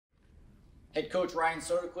Head coach Ryan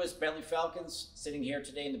Soderquist, Bentley Falcons, sitting here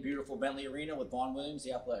today in the beautiful Bentley Arena with Vaughn Williams,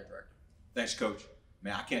 the athletic director. Thanks, Coach.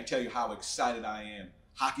 Man, I can't tell you how excited I am.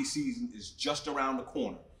 Hockey season is just around the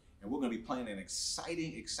corner, and we're going to be playing an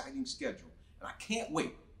exciting schedule. And I can't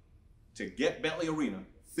wait to get Bentley Arena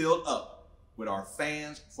filled up with our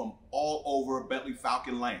fans from all over Bentley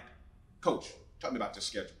Falcon land. Coach, tell me about this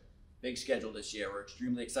schedule. Big schedule this year. We're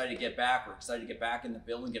extremely excited to get back. We're excited to get back in the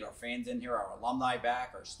building, get our fans in here, our alumni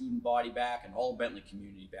back, our student body back, and all Bentley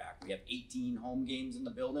community back. We have 18 home games in the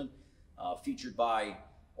building, featured by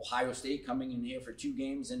Ohio State coming in here for 2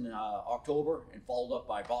 games in October, and followed up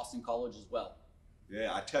by Boston College as well.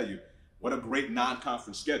 Yeah, I tell you, what a great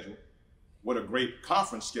non-conference schedule. What a great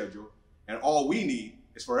conference schedule. And all we need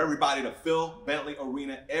is for everybody to fill Bentley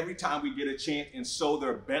Arena every time we get a chance and sow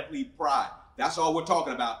their Bentley pride. That's all we're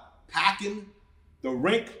talking about. Packing the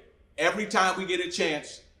rink every time we get a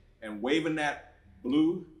chance and waving that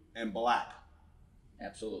blue and black.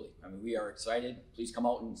 Absolutely. I mean, we are excited. Please come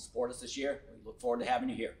out and support us this year. We look forward to having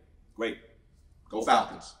you here. Great. Go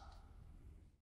Falcons.